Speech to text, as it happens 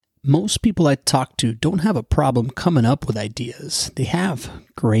Most people I talk to don't have a problem coming up with ideas. They have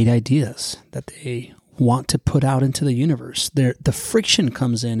great ideas that they want to put out into the universe. The friction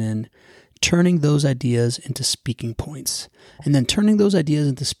comes in turning those ideas into speaking points, and then turning those ideas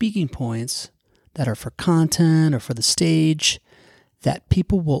into speaking points that are for content or for the stage that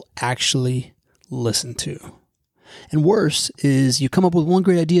people will actually listen to. And worse is you come up with one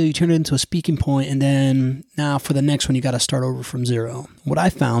great idea, you turn it into a speaking point, and then now for the next one, you got to start over from zero. What I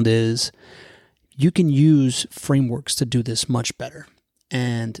found is you can use frameworks to do this much better.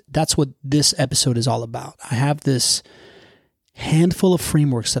 And that's what this episode is all about. I have this handful of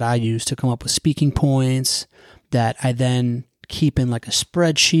frameworks that I use to come up with speaking points that I then keep in like a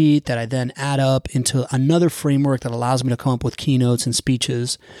spreadsheet that I then add up into another framework that allows me to come up with keynotes and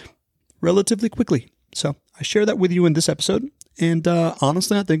speeches relatively quickly. So I share that with you in this episode. And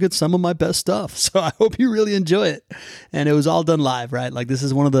honestly, I think it's some of my best stuff. So I hope you really enjoy it. And it was all done live, right? Like this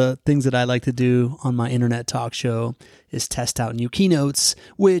is one of the things that I like to do on my internet talk show is test out new keynotes,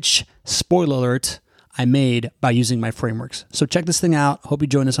 which, spoiler alert, I made by using my frameworks. So check this thing out. Hope you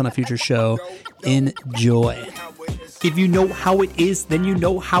join us on a future show. Enjoy. If you know how it is, then you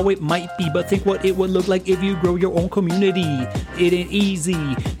know how it might be. But think what it would look like if you grow your own community. It ain't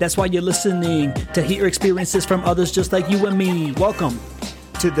easy. That's why you're listening to hear experiences from others just like you and me. Welcome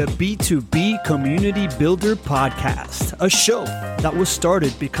to the B2B Community Builder Podcast, a show that was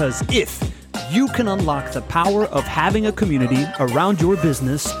started because if you can unlock the power of having a community around your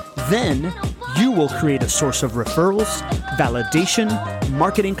business, then you will create a source of referrals, validation,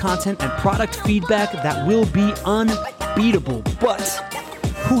 marketing content, and product feedback that will be unbeatable. But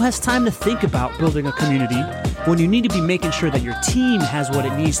who has time to think about building a community when you need to be making sure that your team has what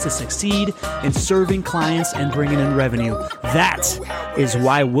it needs to succeed in serving clients and bringing in revenue? That is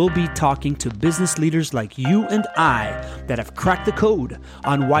why we'll be talking to business leaders like you and I that have cracked the code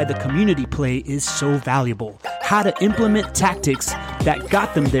on why the community play is so valuable, how to implement tactics that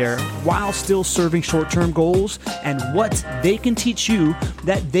got them there while still serving short-term goals, and what they can teach you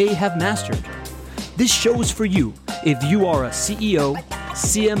that they have mastered. This show is for you if you are a CEO,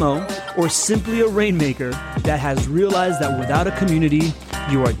 CMO, or simply a rainmaker that has realized that without a community,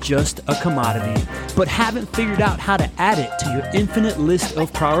 you are just a commodity, but haven't figured out how to add it to your infinite list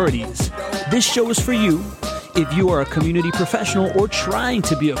of priorities. This show is for you if you are a community professional or trying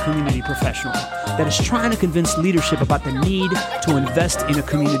to be a community professional that is trying to convince leadership about the need to invest in a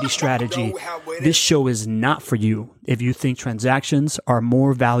community strategy. This show is not for you if you think transactions are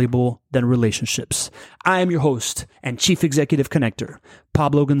more valuable than relationships. I am your host and Chief Executive Connector,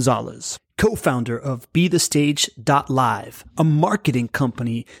 Pablo Gonzalez, co-founder of BeTheStage.live, a marketing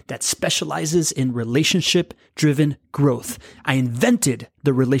company that specializes in relationship-driven growth. I invented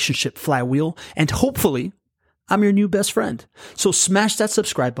the relationship flywheel, and hopefully I'm your new best friend. So smash that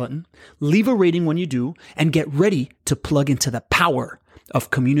subscribe button, leave a rating when you do, and get ready to plug into the power of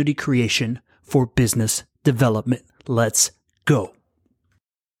community creation for business development. Let's go.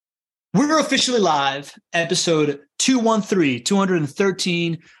 We're officially live, episode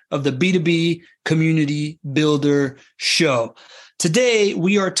 213 of the B2B Community Builder Show. Today,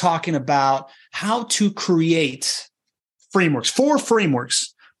 we are talking about how to create frameworks, 4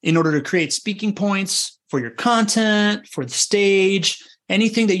 frameworks in order to create speaking points for your content, for the stage,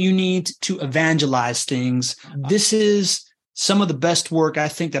 anything that you need to evangelize things. This is some of the best work I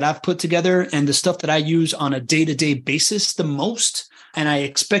think that I've put together and the stuff that I use on a day-to-day basis the most. And I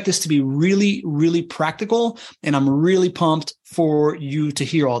expect this to be really, really practical. And I'm really pumped for you to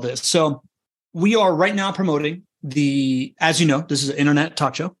hear all this. So we are right now promoting as you know, this is an internet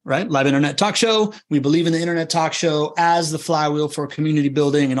talk show, right? Live internet talk show. We believe in the internet talk show as the flywheel for community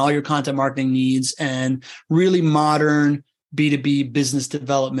building and all your content marketing needs and really modern B2B business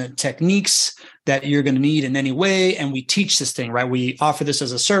development techniques that you're going to need in any way. And we teach this thing, right? We offer this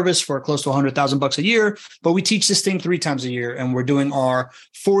as a service for close to $100,000 a year, but we teach this thing 3 times a year. And we're doing our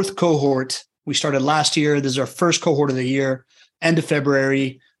 4th cohort. We started last year. This is our first cohort of the year, end of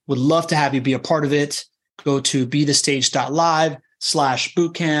February. Would love to have you be a part of it. Go to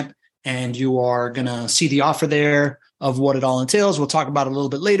BeTheStage.live/bootcamp, and you are going to see the offer there of what it all entails. We'll talk about it a little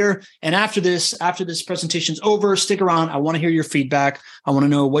bit later. And after this presentation's over, stick around. I want to hear your feedback. I want to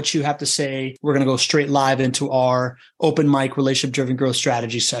know what you have to say. We're going to go straight live into our open mic relationship-driven growth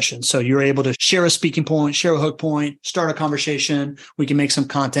strategy session. So you're able to share a speaking point, share a hook point, start a conversation. We can make some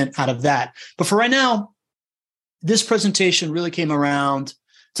content out of that. But for right now, this presentation really came around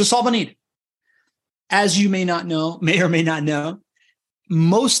to solve a need. As you may or may not know,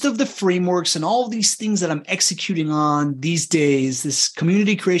 most of the frameworks and all of these things that I'm executing on these days, this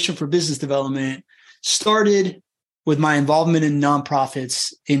community creation for business development, started with my involvement in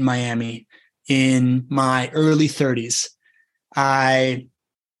nonprofits in Miami in my early 30s, I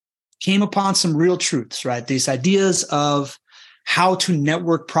came upon some real truths, right? These ideas of how to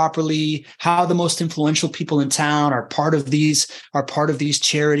network properly, how the most influential people in town are part of these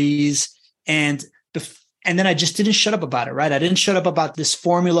charities. And then I just didn't shut up about it, right? I didn't shut up about this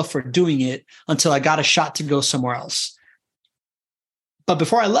formula for doing it until I got a shot to go somewhere else. But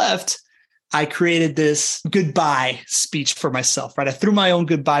before I left, I created this goodbye speech for myself, right? I threw my own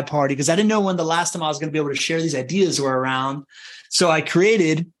goodbye party because I didn't know when the last time I was going to be able to share these ideas were around. So I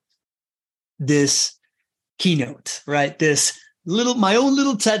created this keynote, right? My own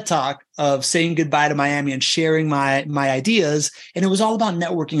little TED talk of saying goodbye to Miami and sharing my ideas. And it was all about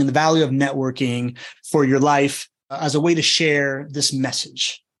networking and the value of networking for your life as a way to share this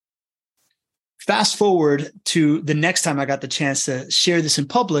message. Fast forward to the next time I got the chance to share this in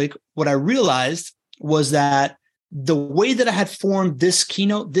public, what I realized was that the way that I had formed this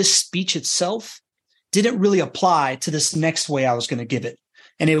keynote, this speech itself, didn't really apply to this next way I was going to give it.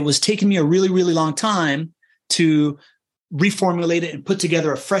 And it was taking me a really, really long time to reformulate it and put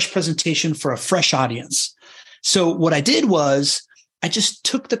together a fresh presentation for a fresh audience. So what I did was I just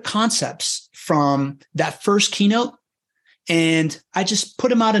took the concepts from that first keynote and I just put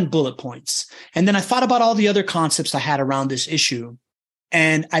them out in bullet points. And then I thought about all the other concepts I had around this issue.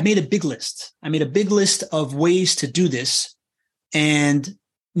 And I made a big list. I made a big list of ways to do this. And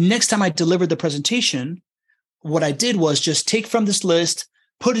next time I delivered the presentation, what I did was just take from this list,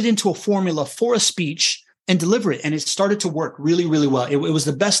 put it into a formula for a speech, and deliver it. And it started to work really, really well. It was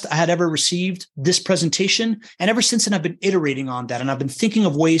the best I had ever received, this presentation. And ever since then, I've been iterating on that. And I've been thinking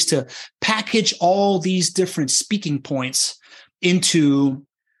of ways to package all these different speaking points into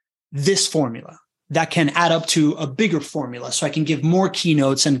this formula that can add up to a bigger formula. So I can give more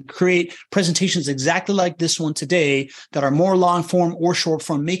keynotes and create presentations exactly like this one today that are more long form or short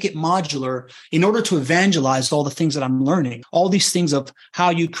form, make it modular in order to evangelize all the things that I'm learning, all these things of how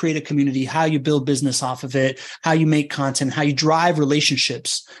you create a community, how you build business off of it, how you make content, how you drive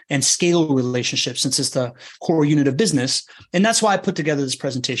relationships and scale relationships, since it's the core unit of business. And that's why I put together this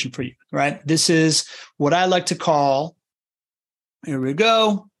presentation for you, right? This is what I like to call, here we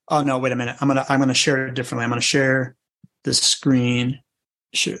go. Oh no, wait a minute. I'm gonna share it differently. I'm gonna share the screen.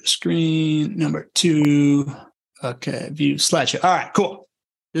 Share screen number 2. Okay, view slideshow. All right, cool.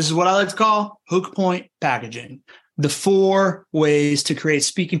 This is what I like to call hook point packaging. The 4 ways to create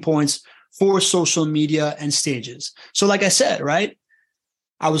speaking points for social media and stages. So like I said, right?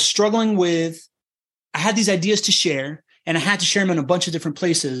 I was struggling with, I had these ideas to share and I had to share them in a bunch of different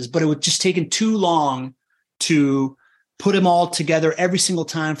places, but it would just taken too long to put them all together every single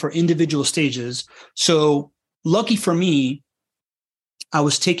time for individual stages. So lucky for me, I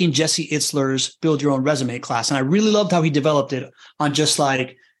was taking Jesse Itzler's Build Your Own Resume class. And I really loved how he developed it on just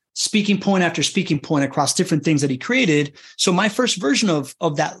like speaking point after speaking point across different things that he created. So my first version of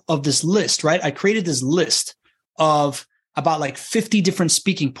this list, right? I created this list of about like 50 different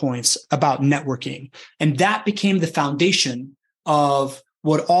speaking points about networking. And that became the foundation of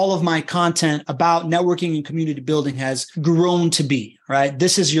what all of my content about networking and community building has grown to be, right?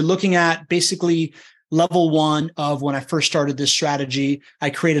 This is, you're looking at basically level 1 of when I first started this strategy. I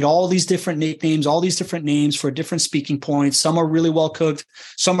created all these different nicknames, all these different names for different speaking points. Some are really well cooked,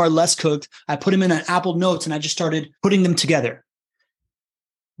 some are less cooked. I put them in an Apple Notes and I just started putting them together.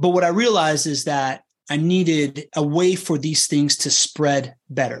 But what I realized is that I needed a way for these things to spread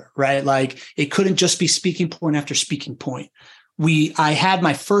better, right? Like it couldn't just be speaking point after speaking point. I had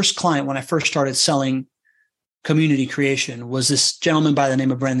my first client when I first started selling community creation was this gentleman by the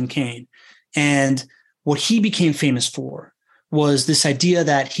name of Brendan Kane. And what he became famous for was this idea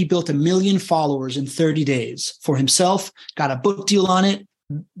that he built 1 million followers in 30 days for himself, got a book deal on it,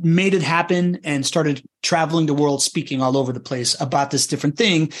 made it happen, and started traveling the world speaking all over the place about this different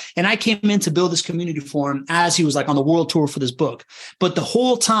thing. And I came in to build this community for him as he was like on the world tour for this book. But the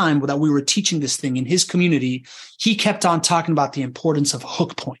whole time that we were teaching this thing in his community, he kept on talking about the importance of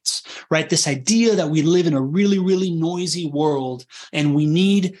hook points, right? This idea that we live in a really, really noisy world and we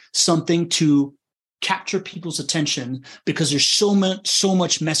need something to capture people's attention because there's so much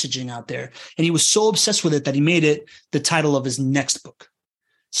messaging out there. And he was so obsessed with it that he made it the title of his next book.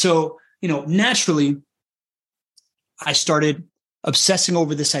 So, naturally, I started obsessing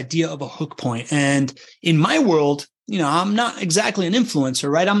over this idea of a hook point. And in my world, I'm not exactly an influencer,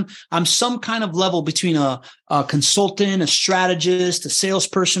 right? I'm some kind of level between a consultant, a strategist, a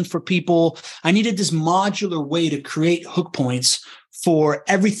salesperson for people. I needed this modular way to create hook points for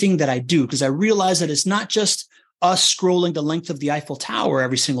everything that I do, because I realized that it's not just us scrolling the length of the Eiffel Tower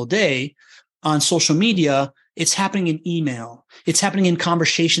every single day on social media. It's happening in email. It's happening in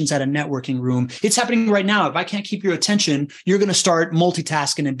conversations at a networking room. It's happening right now. If I can't keep your attention, you're going to start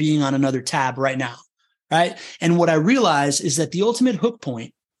multitasking and being on another tab right now, right? And what I realize is that the ultimate hook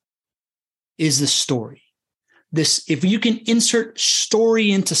point is the story. If you can insert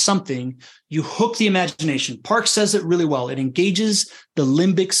story into something, you hook the imagination. Park says it really well. It engages the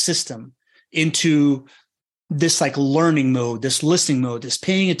limbic system into this like learning mode, this listening mode, this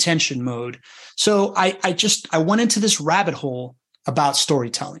paying attention mode. So I went into this rabbit hole about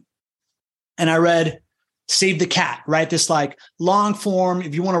storytelling, and I read Save the Cat, right? This like long form,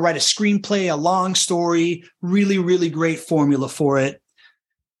 if you want to write a screenplay, a long story, really, really great formula for it.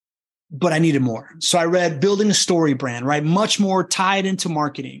 But I needed more. So I read Building a Story Brand, right? Much more tied into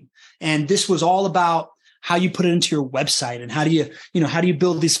marketing. And this was all about how you put it into your website and how do you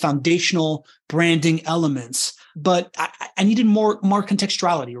build these foundational branding elements. But I needed more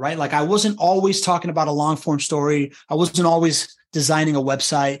contextuality, right? Like I wasn't always talking about a long form story. I wasn't always designing a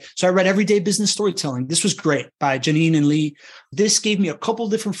website. So I read Everyday Business Storytelling. This was great by Janine and Lee. This gave me a couple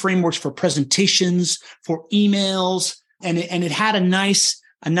different frameworks for presentations, for emails, and it had a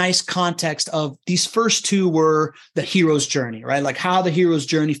nice context of these first two were the hero's journey, right? Like how the hero's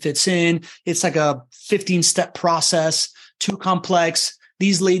journey fits in. It's like a 15-step process, too complex.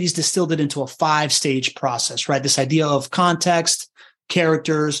 These ladies distilled it into a 5-stage process, right? This idea of context,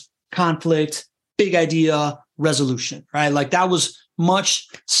 characters, conflict, big idea, resolution, right? Like that was much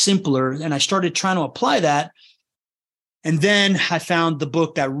simpler. And I started trying to apply that. And then I found the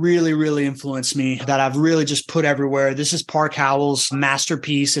book that really, really influenced me, that I've really just put everywhere. This is Park Howell's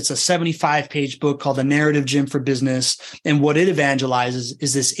masterpiece. It's a 75-page book called The Narrative Gym for Business. And what it evangelizes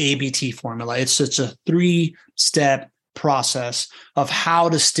is this ABT formula. It's such a 3-step process of how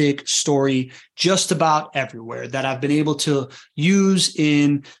to stick story just about everywhere that I've been able to use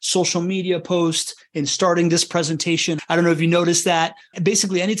in social media posts, in starting this presentation. I don't know if you noticed that.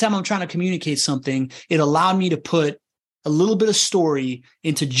 Basically, anytime I'm trying to communicate something, it allowed me to put a little bit of story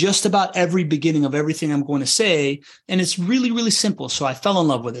into just about every beginning of everything I'm going to say. And it's really, really simple. So I fell in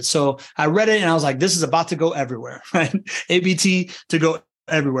love with it. So I read it and I was like, this is about to go everywhere, right? ABT to go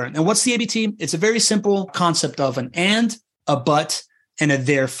everywhere. And what's the ABT? It's a very simple concept of an and, a but, and a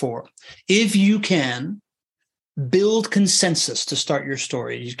therefore. If you can build consensus to start your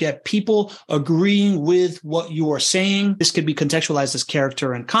story, you get people agreeing with what you are saying. This could be contextualized as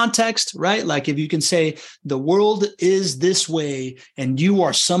character and context, right? Like if you can say the world is this way and you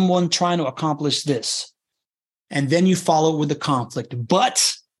are someone trying to accomplish this, and then you follow with the conflict,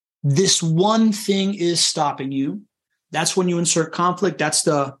 but this one thing is stopping you. That's when you insert conflict. That's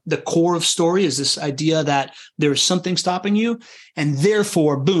the core of story, is this idea that there is something stopping you. And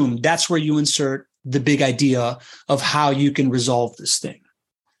therefore, boom, that's where you insert the big idea of how you can resolve this thing.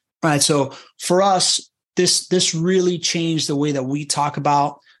 Right. So for us, this really changed the way that we talk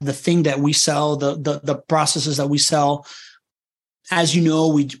about the thing that we sell, the processes that we sell. As you know,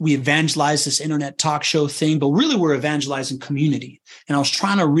 we evangelize this internet talk show thing, but really we're evangelizing community. And I was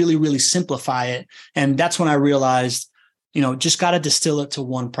trying to really, really simplify it. And that's when I realized, just got to distill it to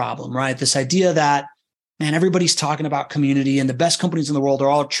one problem, right? This idea that, man, everybody's talking about community and the best companies in the world are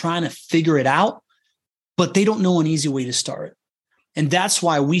all trying to figure it out, but they don't know an easy way to start. And that's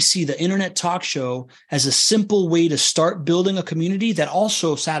why we see the internet talk show as a simple way to start building a community that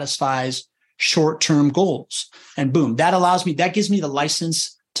also satisfies short-term goals. And boom, that gives me the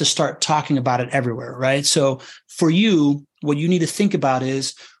license to start talking about it everywhere, right? So for you, what you need to think about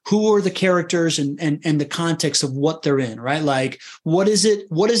is who are the characters and the context of what they're in, right? Like, what is it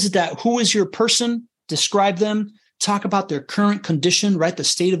that, who is your person? Describe them, talk about their current condition, right? The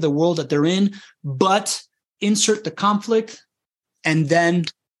state of the world that they're in, but insert the conflict, and then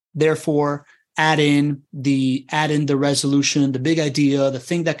therefore add in the resolution, the big idea, the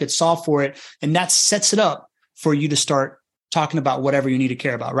thing that could solve for it. And that sets it up for you to start talking about whatever you need to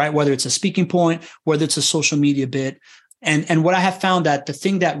care about, right? Whether it's a speaking point, whether it's a social media bit. And what I have found that the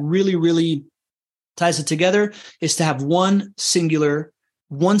thing that really, really ties it together is to have one singular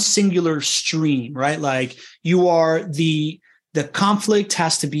stream, right? Like you are the conflict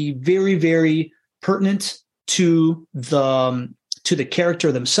has to be very, very pertinent to the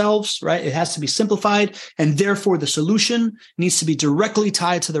character themselves, right? It has to be simplified, and therefore the solution needs to be directly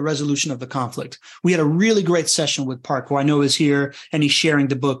tied to the resolution of the conflict. We had a really great session with Park, who I know is here, and he's sharing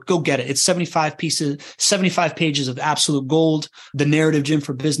the book. Go get it. It's 75 pages of absolute gold, The Narrative Gym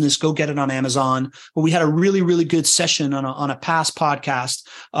for Business. Go get it on Amazon. But we had a really, really good session on a past podcast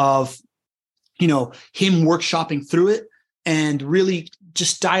of, him workshopping through it and really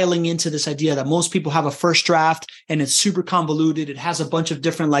just dialing into this idea that most people have a first draft and it's super convoluted. It has a bunch of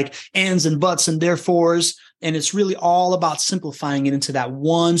different like ands and buts and therefores, And it's really all about simplifying it into that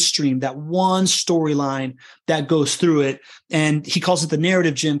one stream, that one storyline that goes through it. And he calls it the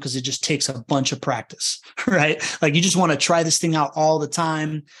narrative gym because it just takes a bunch of practice, right? Like you just want to try this thing out all the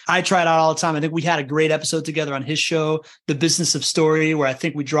time. I try it out all the time. I think we had a great episode together on his show, The Business of Story, where I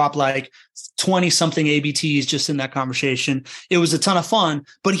think we dropped like 20 something ABTs just in that conversation. It was a ton of fun.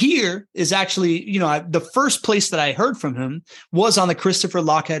 But here is actually, the first place that I heard from him was on the Christopher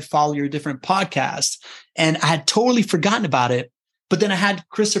Lochhead Follow Your Different podcast. And I had totally forgotten about it. But then I had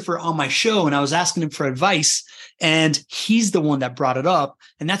Christopher on my show and I was asking him for advice, and he's the one that brought it up.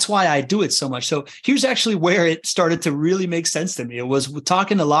 And that's why I do it so much. So here's actually where it started to really make sense to me. It was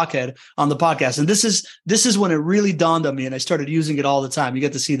talking to Lochhead on the podcast. And this is when it really dawned on me, and I started using it all the time. You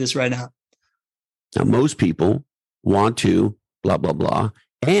get to see this right now. Now, most people want to blah, blah, blah,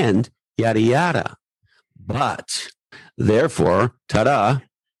 and yada, yada. But therefore, ta-da,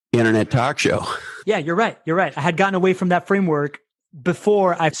 internet talk show. Yeah, you're right. I had gotten away from that framework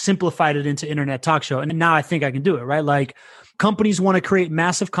before I simplified it into internet talk show. And now I think I can do it, right? Like companies want to create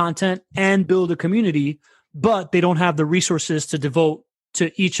massive content and build a community, but they don't have the resources to devote to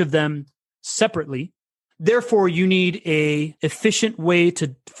each of them separately. Therefore, you need a efficient way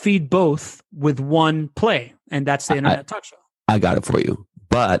to feed both with one play. And that's the internet talk show. I got it for you.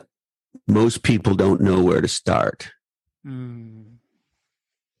 But most people don't know where to start.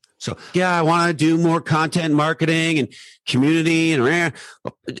 So, yeah, I want to do more content marketing and community and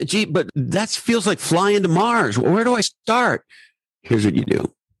gee, but that feels like flying to Mars. Where do I start? Here's what you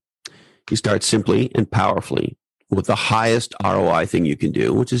do. You start simply and powerfully with the highest ROI thing you can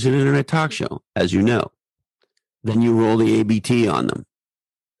do, which is an internet talk show, as you know. Then you roll the ABT on them.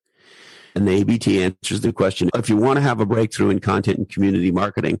 And the ABT answers the question. If you want to have a breakthrough in content and community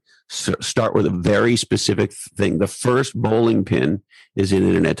marketing, start with a very specific thing. The first bowling pin is an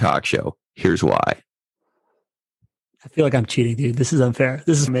internet talk show. Here's why. I feel like I'm cheating, dude. This is unfair.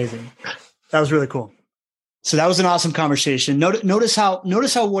 This is amazing. That was really cool. So that was an awesome conversation. Notice how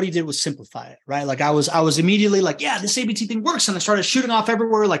what he did was simplify it, right? Like I was immediately like, yeah, this ABT thing works. And I started shooting off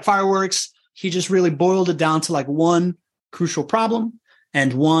everywhere like fireworks. He just really boiled it down to like one crucial problem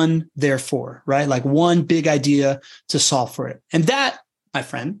and one therefore, right? Like one big idea to solve for it. And that, my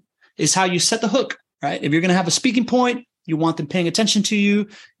friend, is how you set the hook, right? If you're going to have a speaking point, you want them paying attention to you,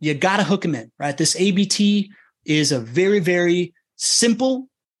 you got to hook them in, right? This ABT is a very, very simple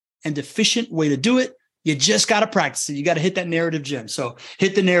and efficient way to do it. You just got to practice it. You got to hit that narrative gym. So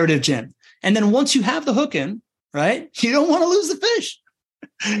hit the narrative gym. And then once you have the hook in, right, you don't want to lose the fish.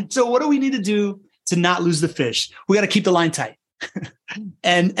 So what do we need to do to not lose the fish? We got to keep the line tight.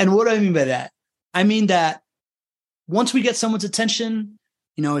 And what do I mean by that? I mean that once we get someone's attention,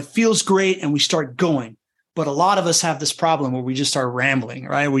 it feels great and we start going. But a lot of us have this problem where we just start rambling,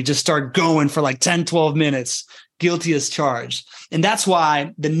 right? We just start going for like 10, 12 minutes, guilty as charged. And that's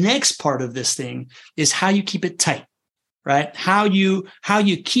why the next part of this thing is how you keep it tight, right? How you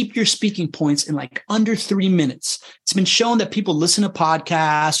keep your speaking points in like under 3 minutes. It's been shown that people listen to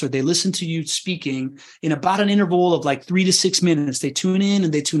podcasts or they listen to you speaking in about an interval of like 3 to 6 minutes. They tune in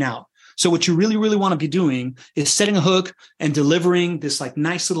and they tune out. So what you really, really want to be doing is setting a hook and delivering this like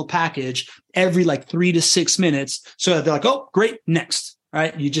nice little package every like 3 to 6 minutes so that they're like, oh, great, next,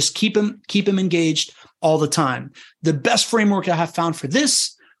 right? You just keep them engaged all the time. The best framework I have found for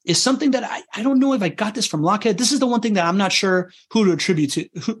this is something that I don't know if I got this from Lochhead. This is the one thing that I'm not sure who to attribute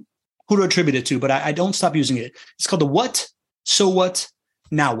it to, but I don't stop using it. It's called the what, so what,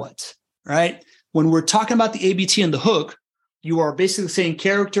 now what, right? When we're talking about the ABT and the hook, you are basically saying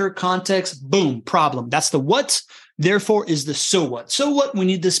character, context, boom, problem. That's the what, therefore is the so what. So what? We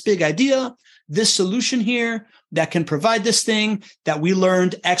need this big idea, this solution here that can provide this thing that we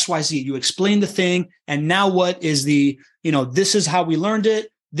learned XYZ. You explain the thing. And now what is this is how we learned it.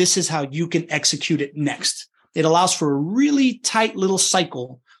 This is how you can execute it next. It allows for a really tight little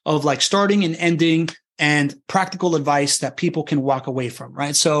cycle of like starting and ending and practical advice that people can walk away from,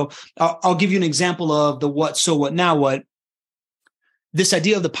 right? So I'll give you an example of the what, so what, now what. This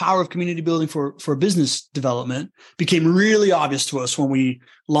idea of the power of community building for business development became really obvious to us when we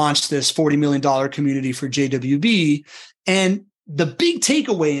launched this $40 million community for JWB. And the big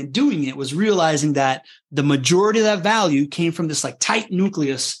takeaway in doing it was realizing that the majority of that value came from this like tight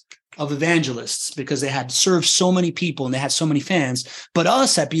nucleus of evangelists because they had served so many people and they had so many fans. But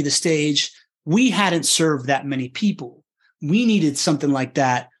us at Be The Stage, we hadn't served that many people. We needed something like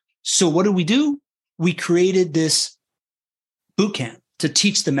that. So what do? We created this bootcamp to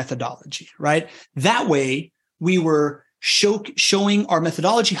teach the methodology, right? That way we were showing our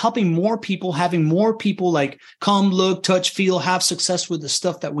methodology, helping more people, having more people like come, look, touch, feel, have success with the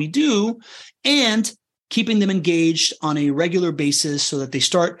stuff that we do. And keeping them engaged on a regular basis so that they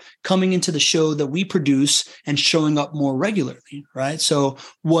start coming into the show that we produce and showing up more regularly, right? So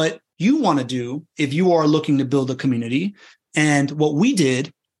what you want to do if you are looking to build a community, and what we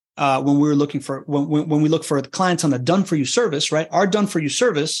did when we were looking for, when we look for the clients on the done for you service, right? Our done for you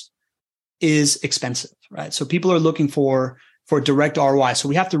service is expensive, right? So people are looking for direct ROI. So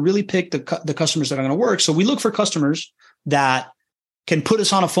we have to really pick the customers that are going to work. So we look for customers that can put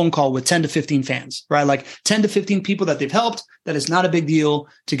us on a phone call with 10 to 15 fans, right? Like 10 to 15 people that they've helped, that is not a big deal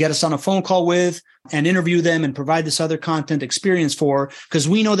to get us on a phone call with and interview them and provide this other content experience for, because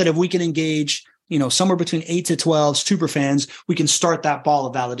we know that if we can engage, somewhere between 8 to 12 super fans, we can start that ball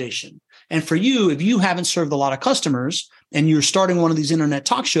of validation. And for you, if you haven't served a lot of customers and you're starting one of these internet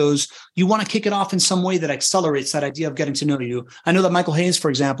talk shows, you want to kick it off in some way that accelerates that idea of getting to know you. I know that Michael Hayes, for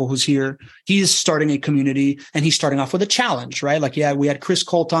example, who's here, he's starting a community and he's starting off with a challenge, right? Like, we had Chris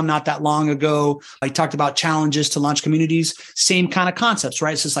Colt on not that long ago. I talked about challenges to launch communities, same kind of concepts,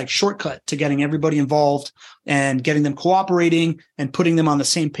 right? It's just like shortcut to getting everybody involved and getting them cooperating and putting them on the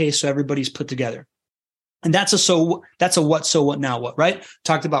same pace so everybody's put together. And that's a what, so what, now what, right?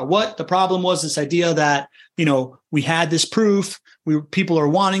 Talked about what the problem was, this idea that, we had this proof, people are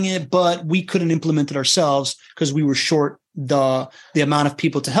wanting it, but we couldn't implement it ourselves because we were short the amount of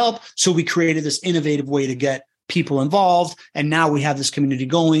people to help. So we created this innovative way to get people involved. And now we have this community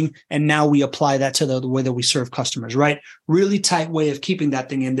going. And now we apply that to the way that we serve customers, right? Really tight way of keeping that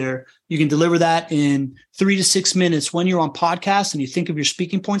thing in there. You can deliver that in 3 to 6 minutes. When you're on podcast and you think of your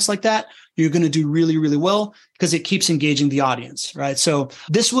speaking points like that, you're going to do really, really well because it keeps engaging the audience, right? So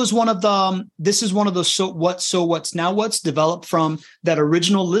this is one of those what's now what's developed from that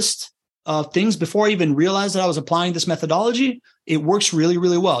original list of things. Before I even realized that I was applying this methodology, it works really,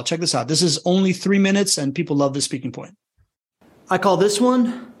 really well. Check this out. This is only 3 minutes and people love this speaking point. I call this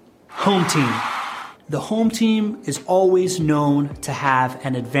one home team. The home team is always known to have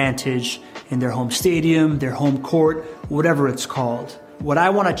an advantage in their home stadium, their home court, whatever it's called. What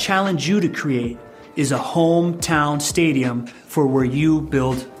I want to challenge you to create is a hometown stadium for where you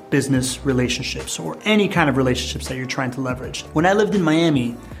build business relationships or any kind of relationships that you're trying to leverage. When I lived in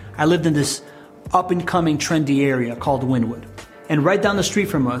Miami, I lived in this up-and-coming trendy area called Wynwood. And right down the street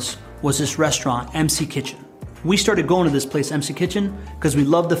from us was this restaurant, MC Kitchen. We started going to this place, MC Kitchen, because we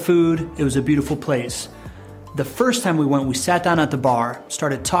loved the food. It was a beautiful place. The first time we went, we sat down at the bar,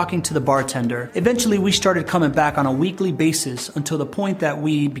 started talking to the bartender. Eventually, we started coming back on a weekly basis until the point that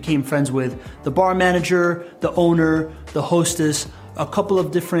we became friends with the bar manager, the owner, the hostess. A couple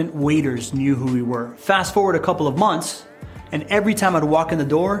of different waiters knew who we were. Fast forward a couple of months, and every time I'd walk in the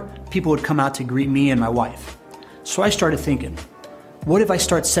door, people would come out to greet me and my wife. So I started thinking, what if I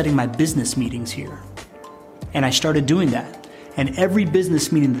start setting my business meetings here? And I started doing that. And every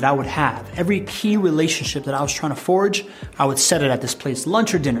business meeting that I would have, every key relationship that I was trying to forge, I would set it at this place,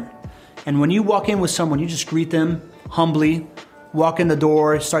 lunch or dinner. And when you walk in with someone, you just greet them humbly, walk in the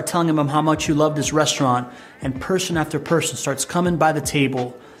door, start telling them how much you love this restaurant, and person after person starts coming by the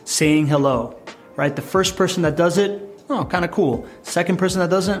table, saying hello, right? The first person that does it, oh, kind of cool. Second person that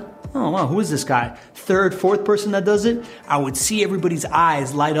doesn't, oh, wow, who is this guy? Third, fourth person that does it, I would see everybody's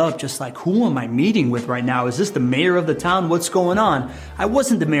eyes light up just like, who am I meeting with right now? Is this the mayor of the town? What's going on? I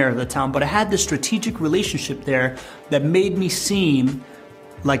wasn't the mayor of the town, but I had this strategic relationship there that made me seem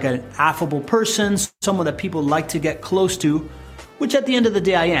like an affable person, someone that people like to get close to, which at the end of the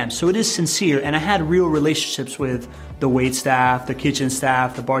day I am. So it is sincere, and I had real relationships with the wait staff, the kitchen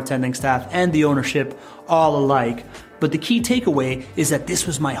staff, the bartending staff, and the ownership all alike. But the key takeaway is that this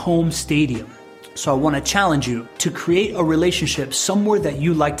was my home stadium. So I want to challenge you to create a relationship somewhere that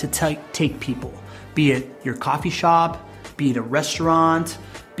you like to take people, be it your coffee shop, be it a restaurant,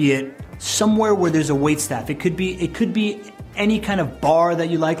 be it somewhere where there's a wait staff. It could be any kind of bar that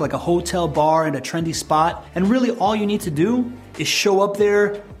you like a hotel bar in a trendy spot. And really all you need to do is show up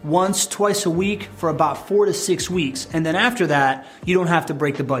there once, twice a week for about 4 to 6 weeks. And then after that, you don't have to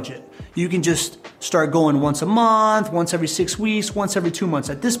break the budget. You can just start going once a month, once every 6 weeks, once every 2 months.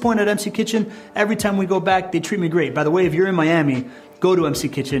 At this point at MC Kitchen, every time we go back, they treat me great. By the way, if you're in Miami, go to MC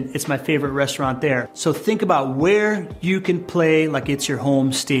Kitchen. It's my favorite restaurant there. So think about where you can play like it's your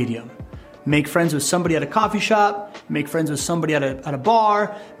home stadium. Make friends with somebody at a coffee shop, make friends with somebody at a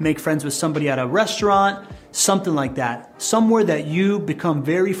bar, make friends with somebody at a restaurant, something like that. Somewhere that you become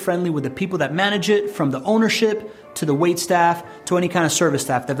very friendly with the people that manage it, from the ownership to the wait staff to any kind of service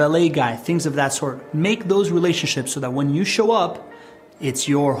staff, the valet guy, things of that sort. Make those relationships so that when you show up, it's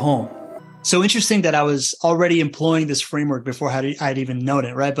your home. So interesting that I was already employing this framework before I'd even known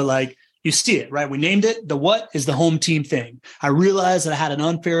it, right? But You see it, right? We named it. The what is the home team thing. I realized that I had an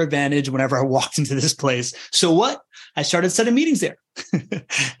unfair advantage whenever I walked into this place. So what? I started setting meetings there.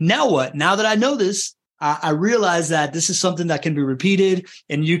 Now what? Now that I know this, I realize that this is something that can be repeated,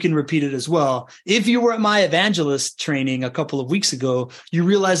 and you can repeat it as well. If you were at my evangelist training a couple of weeks ago, you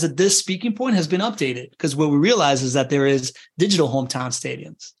realize that this speaking point has been updated, because what we realize is that there is digital hometown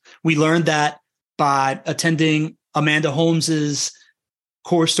stadiums. We learned that by attending Amanda Holmes's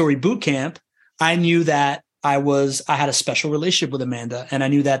Core Story Bootcamp. I knew that I had a special relationship with Amanda, and I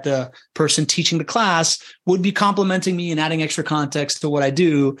knew that the person teaching the class would be complimenting me and adding extra context to what I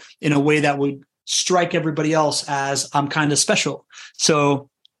do in a way that would strike everybody else as I'm kind of special. So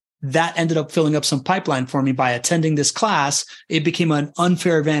that ended up filling up some pipeline for me by attending this class. It became an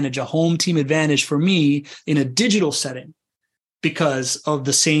unfair advantage, a home team advantage for me in a digital setting, because of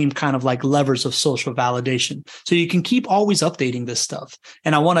the same kind of like levers of social validation. So you can keep always updating this stuff.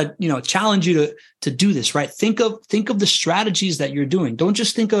 And I want to, challenge you to do this, right? Think of the strategies that you're doing. Don't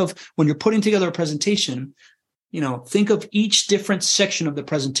just think of when you're putting together a presentation, think of each different section of the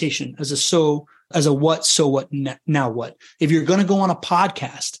presentation as a what, so what, now what. If you're going to go on a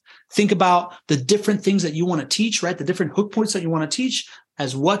podcast, think about the different things that you want to teach, right? The different hook points that you want to teach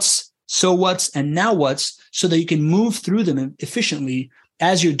as what's, so what's, and now what's, so that you can move through them efficiently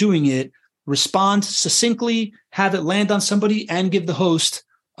as you're doing it, respond succinctly, have it land on somebody, and give the host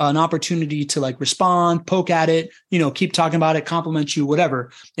an opportunity to like respond, poke at it, keep talking about it, compliment you,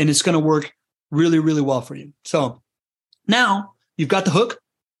 whatever. And it's going to work really, really well for you. So now you've got the hook,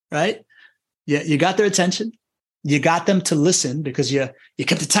 right? Yeah, you got their attention. You got them to listen because you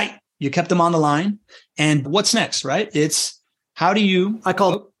kept it tight. You kept them on the line. And what's next, right? It's how do you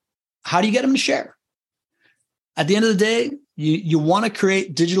get them to share? At the end of the day, you want to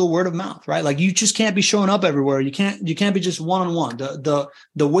create digital word of mouth, right? Like you just can't be showing up everywhere. You can't be just one-on-one.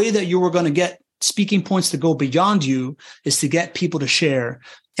 The way that you were going to get speaking points to go beyond you is to get people to share.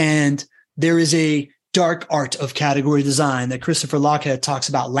 And there is a dark art of category design that Christopher Lochhead talks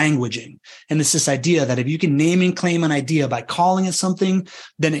about, languaging. And it's this idea that if you can name and claim an idea by calling it something,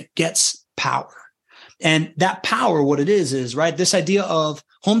 then it gets power. And that power, what it is, right? This idea of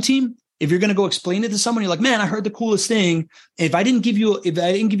home team, if you're going to go explain it to someone, you're like, man, I heard the coolest thing. If I didn't give you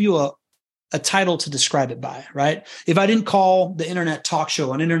a title to describe it by, right? If I didn't call the internet talk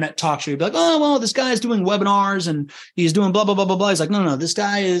show an internet talk show, you'd be like, oh, well, this guy is doing webinars and he's doing blah, blah, blah, blah, blah. He's like, no, this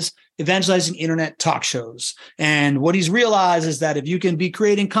guy is evangelizing internet talk shows. And what he's realized is that if you can be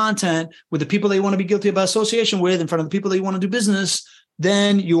creating content with the people that you want to be guilty of association with in front of the people that you want to do business,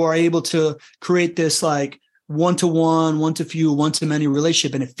 then you are able to create this like one-to-one, one-to-few, one-to-many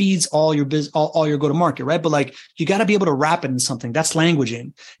relationship, and it feeds all your business, all your go-to-market, right? But like you got to be able to wrap it in something. That's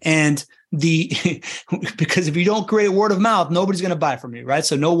languaging. And because if you don't create word of mouth, nobody's going to buy from you, right?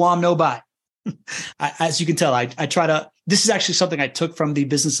 So no WOM, no buy. As you can tell, I try to, this is actually something I took from the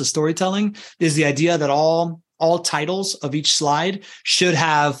business of storytelling, is the idea that all titles of each slide should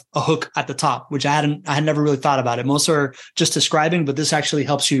have a hook at the top, which I had never really thought about it. Most are just describing, but this actually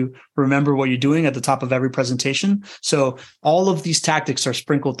helps you remember what you're doing at the top of every presentation. So all of these tactics are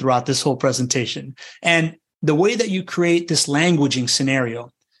sprinkled throughout this whole presentation. And the way that you create this languaging scenario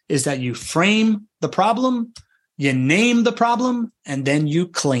is that you frame the problem, you name the problem, and then you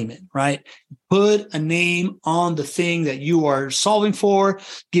claim it, right? Put a name on the thing that you are solving for,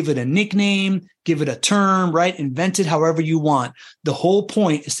 give it a nickname, give it a term, right? Invent it however you want. The whole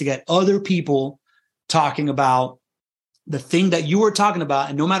point is to get other people talking about the thing that you are talking about.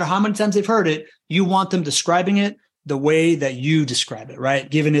 And no matter how many times they've heard it, you want them describing it the way that you describe it, right?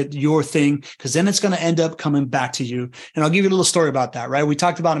 Giving it your thing, because then it's going to end up coming back to you. And I'll give you a little story about that, right? We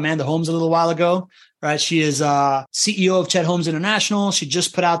talked about Amanda Holmes a little while ago, right? She is CEO of Chet Holmes International. She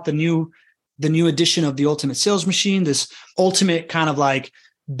just put out the new edition of the Ultimate Sales Machine, this ultimate kind of like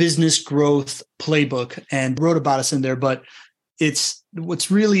business growth playbook, and wrote about us in there. But what's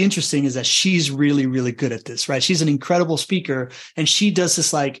really interesting is that she's really, really good at this, right? She's an incredible speaker, and she does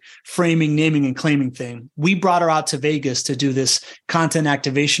this like framing, naming, and claiming thing. We brought her out to Vegas to do this content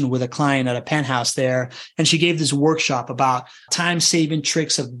activation with a client at a penthouse there. And she gave this workshop about time-saving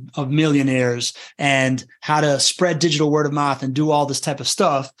tricks of millionaires and how to spread digital word of mouth and do all this type of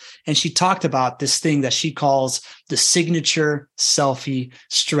stuff. And she talked about this thing that she calls the signature selfie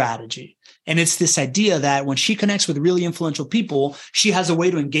strategy. And it's this idea that when she connects with really influential people, she has a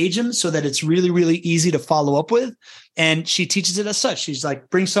way to engage them so that it's really, really easy to follow up with. And she teaches it as such. She's like,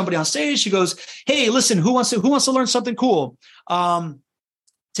 brings somebody on stage. She goes, hey, listen, who wants to learn something cool?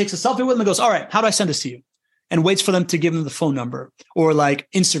 Takes a selfie with them and goes, all right, how do I send this to you? and waits for them to give them the phone number or like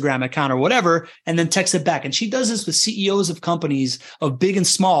Instagram account or whatever, and then texts it back. And she does this with CEOs of companies of big and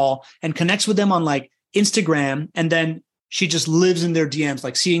small and connects with them on like Instagram. And then she just lives in their DMs,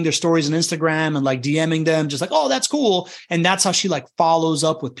 like seeing their stories on Instagram and like DMing them, just like, oh, that's cool. And that's how she like follows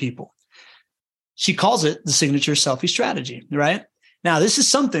up with people. She calls it the signature selfie strategy, right? Now, this is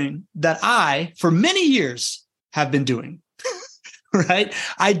something that I, for many years, have been doing. Right?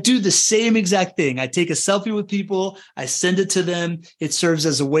 I do the same exact thing. I take a selfie with people. I send it to them. It serves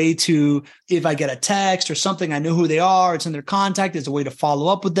as a way to, if I get a text or something, I know who they are. It's in their contact. It's a way to follow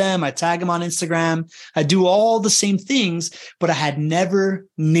up with them. I tag them on Instagram. I do all the same things, but I had never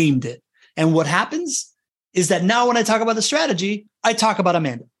named it. And what happens is that now when I talk about the strategy, I talk about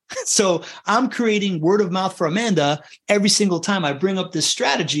Amanda. So I'm creating word of mouth for Amanda every single time I bring up this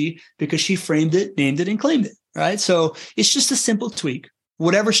strategy because she framed it, named it, and claimed it. Right. So it's just a simple tweak.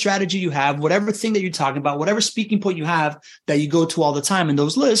 Whatever strategy you have, whatever thing that you're talking about, whatever speaking point you have that you go to all the time in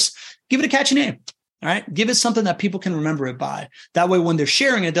those lists, give it a catchy name. All right. Give it something that people can remember it by. That way, when they're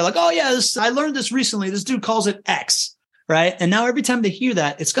sharing it, they're like, oh, yeah, I learned this recently. This dude calls it X. Right. And now every time they hear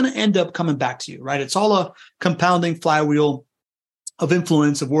that, it's going to end up coming back to you. Right. It's all a compounding flywheel of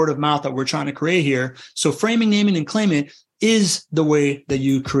influence, of word of mouth that we're trying to create here. So framing, naming, and claiming is the way that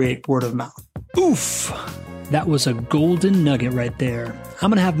you create word of mouth. Oof. That was a golden nugget right there. I'm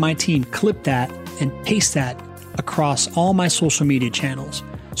going to have my team clip that and paste that across all my social media channels.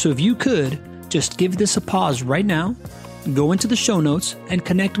 So if you could just give this a pause right now, go into the show notes and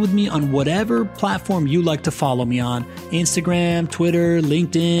connect with me on whatever platform you like to follow me on. Instagram, Twitter,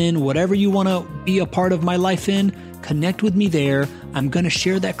 LinkedIn, whatever you want to be a part of my life in, connect with me there. I'm going to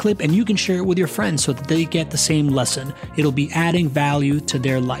share that clip and you can share it with your friends so that they get the same lesson. It'll be adding value to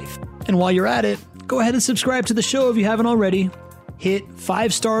their life. And while you're at it, go ahead and subscribe to the show if you haven't already. Hit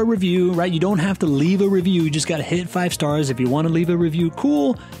 5-star review, right? You don't have to leave a review. You just got to hit 5 stars. If you want to leave a review,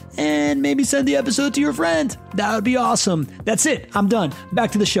 cool. And maybe send the episode to your friend. That would be awesome. That's it. I'm done.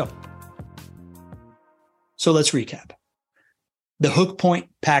 Back to the show. So let's recap. The hook point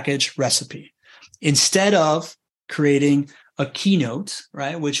package recipe. Instead of creating a keynote,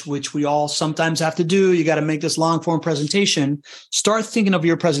 right, which we all sometimes have to do, you got to make this long form presentation. Start thinking of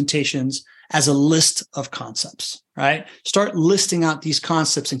your presentations as a list of concepts, right? Start listing out these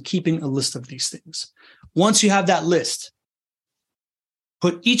concepts and keeping a list of these things. Once you have that list,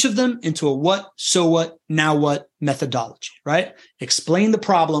 put each of them into a what, so what, now what methodology, right? Explain the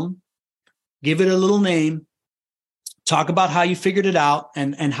problem, give it a little name, talk about how you figured it out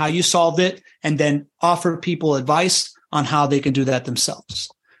and how you solved it, and then offer people advice on how they can do that themselves.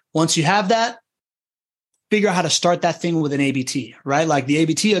 Once you have that, figure out how to start that thing with an ABT, right? Like the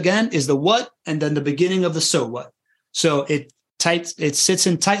ABT again is the what and then the beginning of the so what. So it sits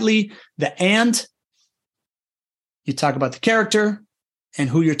in tightly. The and, you talk about the character and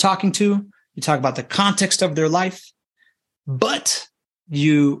who you're talking to. You talk about the context of their life, but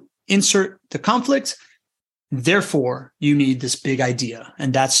you insert the conflict. Therefore, you need this big idea.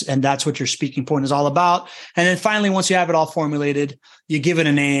 And that's what your speaking point is all about. And then finally, once you have it all formulated, you give it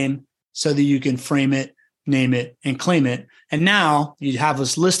a name so that you can frame it, name it, and claim it. And now you have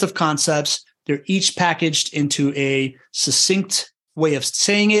this list of concepts. They're each packaged into a succinct way of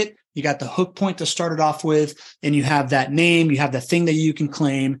saying it. You got the hook point to start it off with, and you have that name. You have the thing that you can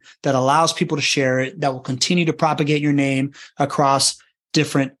claim that allows people to share it, that will continue to propagate your name across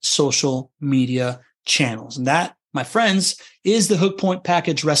different social media channels. And that, my friends, is the hook point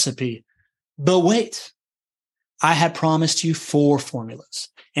package recipe. But wait, I had promised you 4 formulas,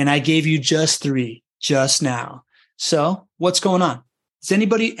 and I gave you just 3 just now. So what's going on? Does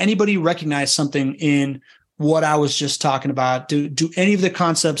anybody recognize something in what I was just talking about? Do any of the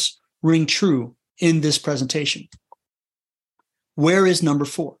concepts ring true in this presentation? Where is number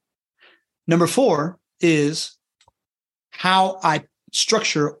 4? Number 4 is how I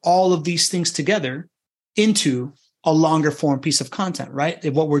structure all of these things together into a longer form piece of content,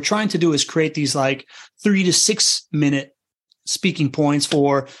 right? What we're trying to do is create these like 3 to 6 minute speaking points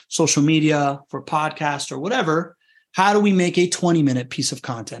for social media, for podcast or whatever. How do we make a 20-minute piece of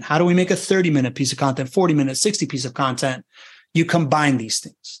content? How do we make a 30-minute piece of content, 40-minute, 60 piece of content? You combine these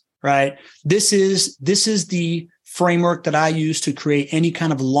things, right? This is the framework that I use to create any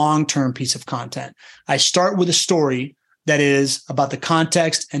kind of long-term piece of content. I start with a story that is about the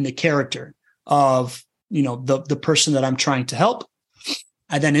context and the character of, the person that I'm trying to help.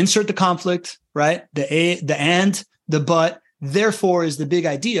 I then insert the conflict, right? The and, the but, therefore is the big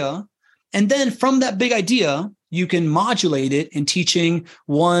idea. And then from that big idea, you can modulate it in teaching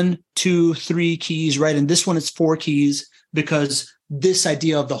 1, 2, 3 keys, right? And this one is 4 keys because this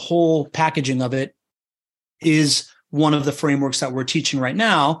idea of the whole packaging of it is one of the frameworks that we're teaching right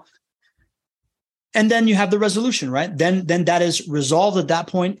now. And then you have the resolution, right? Then that is resolved at that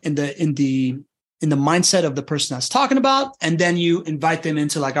point in the mindset of the person that's talking about. And then you invite them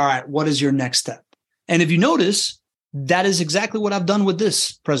into like, all right, what is your next step? And if you notice, that is exactly what I've done with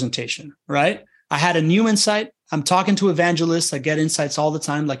this presentation, right? I had a new insight. I'm talking to evangelists. I get insights all the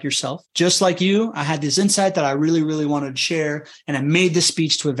time, like yourself. Just like you, I had this insight that I really, really wanted to share, and I made this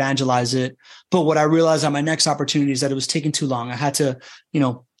speech to evangelize it. But what I realized on my next opportunity is that it was taking too long. I had to,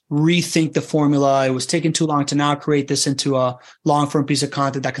 rethink the formula. It was taking too long to now create this into a long-form piece of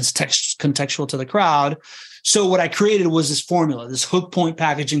content that contextual to the crowd. So what I created was this formula, this hook point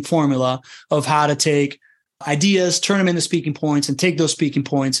packaging formula of how to take ideas, turn them into speaking points, and take those speaking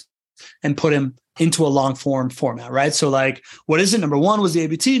points and put them into a long form format, right? So like, what is it? Number 1 was the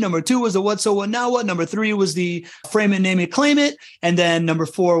ABT. Number 2 was the what, so what, now what. Number 3 was the frame it, name it, claim it. And then number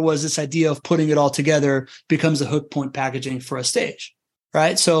 4 was this idea of putting it all together becomes a hook point packaging for a stage,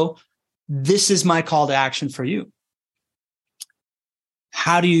 right? So this is my call to action for you.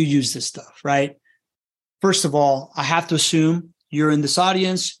 How do you use this stuff, right? First of all, I have to assume you're in this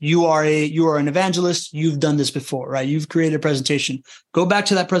audience. You are an evangelist. You've done this before, right? You've created a presentation. Go back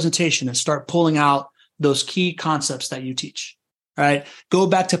to that presentation and start pulling out those key concepts that you teach, right? Go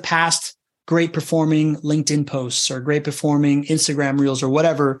back to past great performing LinkedIn posts or great performing Instagram reels or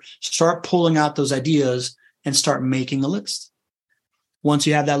whatever. Start pulling out those ideas and start making a list. Once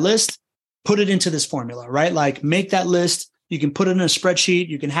you have that list, put it into this formula, right? Like make that list. You can put it in a spreadsheet.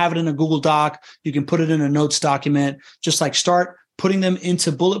 You can have it in a Google Doc. You can put it in a notes document. Just like start putting them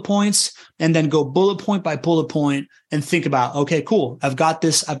into bullet points and then go bullet point by bullet point and think about, okay, cool. I've got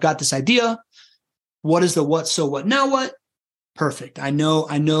this idea. What is the what, so what, now what? Perfect. I know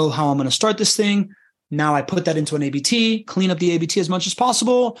how I'm going to start this thing. Now I put that into an ABT, clean up the ABT as much as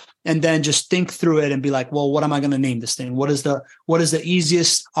possible, and then just think through it and be like, well, what am I going to name this thing? What is the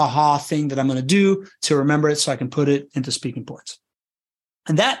easiest aha thing that I'm going to do to remember it so I can put it into speaking points?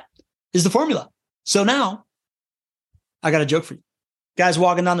 And that is the formula. So now I got a joke for you. Guy's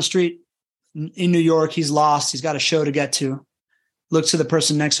walking down the street in New York. He's lost. He's got a show to get to. Looks to the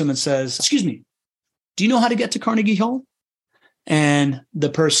person next to him and says, excuse me, do you know how to get to Carnegie Hall? And the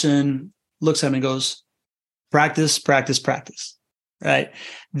person looks at him and goes, practice, practice, practice, right?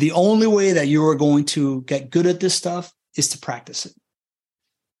 The only way that you are going to get good at this stuff is to practice it.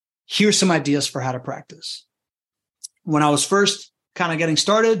 Here's some ideas for how to practice. When I was first kind of getting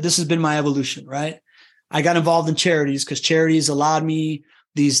started, this has been my evolution, right? I got involved in charities because charities allowed me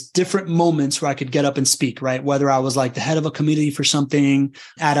these different moments where I could get up and speak, right? Whether I was like the head of a committee for something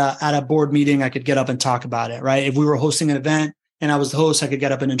at a board meeting, I could get up and talk about it, right? If we were hosting an event and I was the host, I could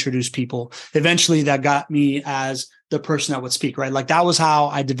get up and introduce people. Eventually that got me as the person that would speak, right? Like that was how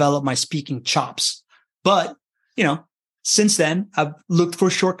I developed my speaking chops. But, since then I've looked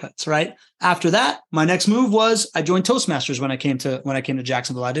for shortcuts, right? After that, my next move was I joined Toastmasters when I came to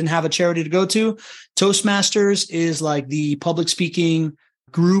Jacksonville. I didn't have a charity to go to. Toastmasters is like the public speaking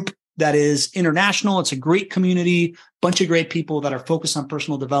group that is international. It's a great community, bunch of great people that are focused on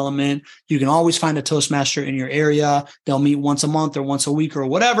personal development. You can always find a Toastmaster in your area. They'll meet once a month or once a week or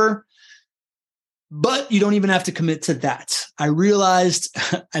whatever. But you don't even have to commit to that. I realized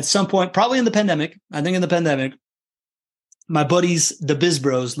at some point, probably in the pandemic, my buddies, the Biz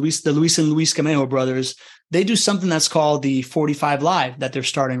Bros, the Luis and Luis Camejo brothers, they do something that's called the 45 Live that they're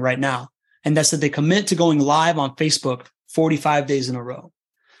starting right now. And that's that they commit to going live on Facebook 45 days in a row.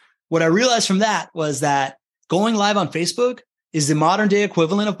 What I realized from that was that going live on Facebook is the modern day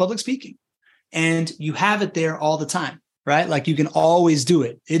equivalent of public speaking. And you have it there all the time, right? Like you can always do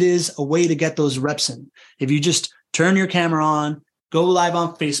it. It is a way to get those reps in. If you just turn your camera on, go live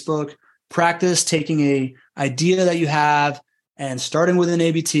on Facebook, practice taking a idea that you have and starting with an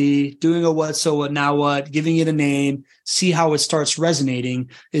ABT, doing a what, so what, now what, giving it a name, see how it starts resonating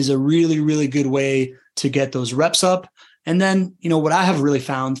is a really, really good way to get those reps up. And then, what I have really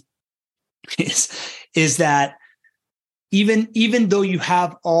found is that even though you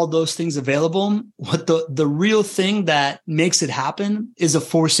have all those things available, what the real thing that makes it happen is a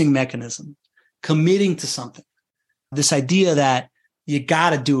forcing mechanism, committing to something. This idea that you got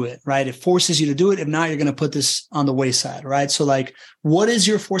to do it, right? It forces you to do it. If not, you're going to put this on the wayside, right? So like, what is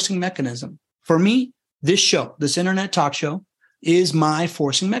your forcing mechanism? For me, this internet talk show is my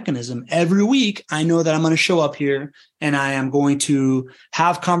forcing mechanism. Every week, I know that I'm going to show up here and I am going to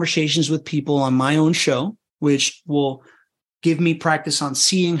have conversations with people on my own show, which will give me practice on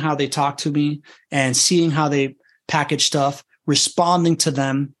seeing how they talk to me and seeing how they package stuff, responding to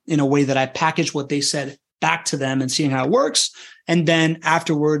them in a way that I package what they said back to them and seeing how it works. And then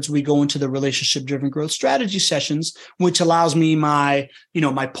afterwards, we go into the relationship-driven growth strategy sessions, which allows me my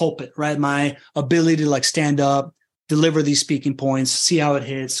pulpit, right? My ability to like stand up, deliver these speaking points, see how it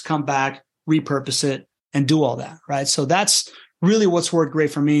hits, come back, repurpose it, and do all that, right? So that's really what's worked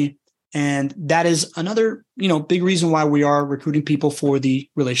great for me. And that is another, big reason why we are recruiting people for the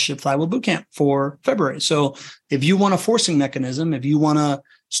Relationship Flywheel Bootcamp for February. So if you want a forcing mechanism, if you want to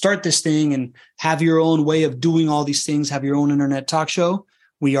start this thing and have your own way of doing all these things, have your own internet talk show,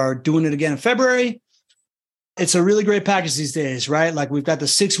 we are doing it again in February. It's a really great package these days, right? Like we've got the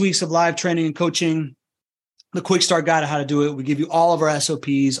 6 weeks of live training and coaching, the quick start guide of how to do it. We give you all of our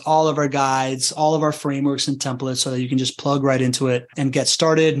SOPs, all of our guides, all of our frameworks and templates so that you can just plug right into it and get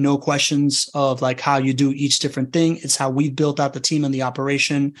started. No questions of like how you do each different thing. It's how we've built out the team and the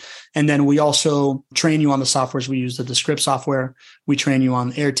operation. And then we also train you on the softwares. We use the Descript software. We train you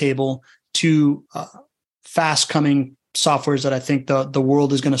on Airtable, two fast coming softwares that I think the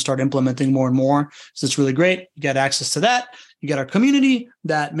world is going to start implementing more and more. So it's really great. You get access to that. You get our community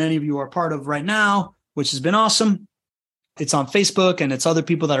that many of you are part of right now, which has been awesome. It's on Facebook and it's other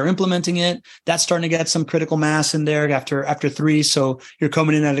people that are implementing it. That's starting to get some critical mass in there after 3. So you're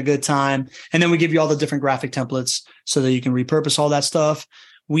coming in at a good time. And then we give you all the different graphic templates so that you can repurpose all that stuff.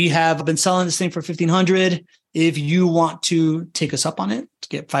 We have been selling this thing for $1,500. If you want to take us up on it to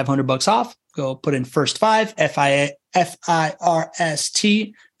get $500 off, go put in first 5, FIRST,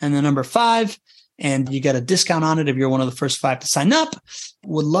 and the number 5. And you get a discount on it if you're one of the first 5 to sign up.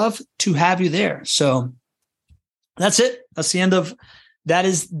 Would love to have you there. So that's it. That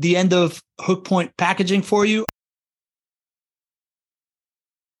is the end of Hook Point packaging for you.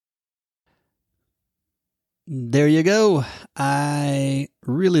 There you go. I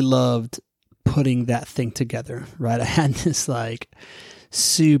really loved putting that thing together, right? I had this like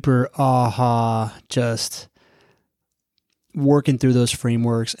super just working through those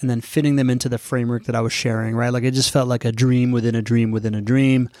frameworks and then fitting them into the framework that I was sharing, right? Like it just felt like a dream within a dream within a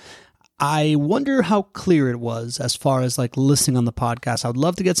dream. I wonder how clear it was as far as like listening on the podcast. I would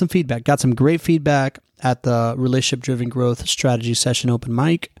love to get some feedback. Got some great feedback at the Relationship Driven Growth Strategy Session open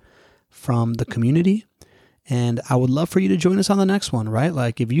mic from the community. And I would love for you to join us on the next one, right?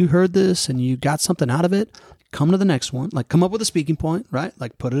 Like if you heard this and you got something out of it, come to the next one. Like come up with a speaking point, right?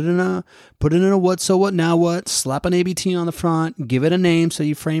 Like put it in a what, so what, now what, slap an ABT on the front, give it a name so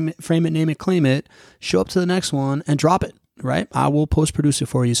you frame it, name it, claim it, show up to the next one and drop it, right? I will post-produce it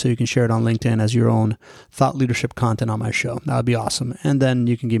for you so you can share it on LinkedIn as your own thought leadership content on my show. That would be awesome. And then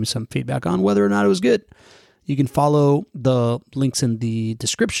you can give me some feedback on whether or not it was good. You can follow the links in the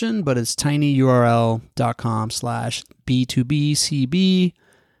description, but it's tinyurl.com/B2BCB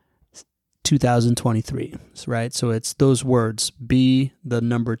 2023, right? So it's those words, B, the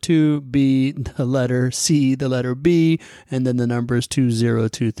number 2, B, the letter C, the letter B, and then the numbers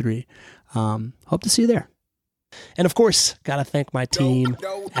 2023. Hope to see you there. And of course, got to thank my team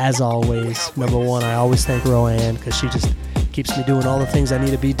as always. Number 1, I always thank Roanne because she just keeps me doing all the things I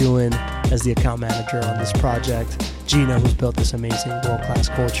need to be doing as the account manager on this project. Gina, who's built this amazing world-class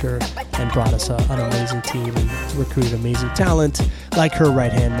culture and brought us an amazing team and recruited amazing talent, like her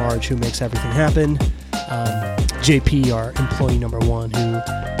right-hand Marge, who makes everything happen. JP, our employee number 1, who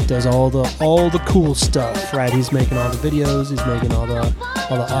does all the cool stuff, right? He's making all the videos, he's making all the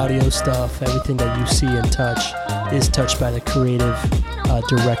audio stuff. Everything that you see and touch is touched by the creative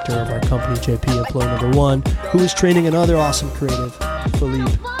director of our company, JP, employee number 1, who is training another awesome creative,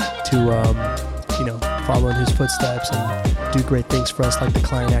 Philippe, to follow in his footsteps and do great things for us, like the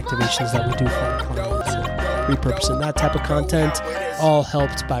client activations that we do for our clients, and repurposing that type of content, all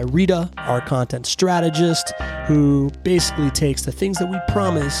helped by Rita, our content strategist, who basically takes the things that we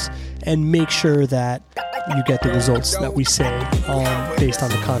promise and make sure that you get the results that we say based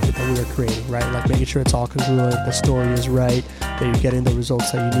on the content that we are creating, right? Like making sure it's all congruent, the story is right, that you're getting the results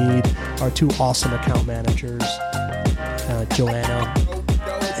that you need. Our 2 awesome account managers, Joanna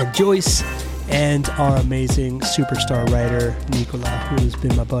and Joyce, and our amazing superstar writer, Nicola, who's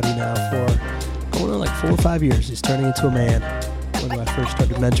been my buddy now for going on like 4 or 5 years. He's turning into a man. When I first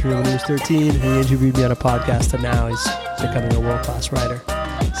started mentoring when he was 13, he interviewed me on a podcast, and now he's becoming a world-class writer.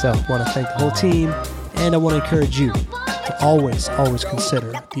 So I want to thank the whole team, and I want to encourage you to always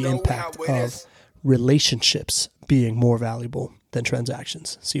consider the impact of relationships being more valuable than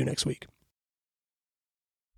transactions. See you next week.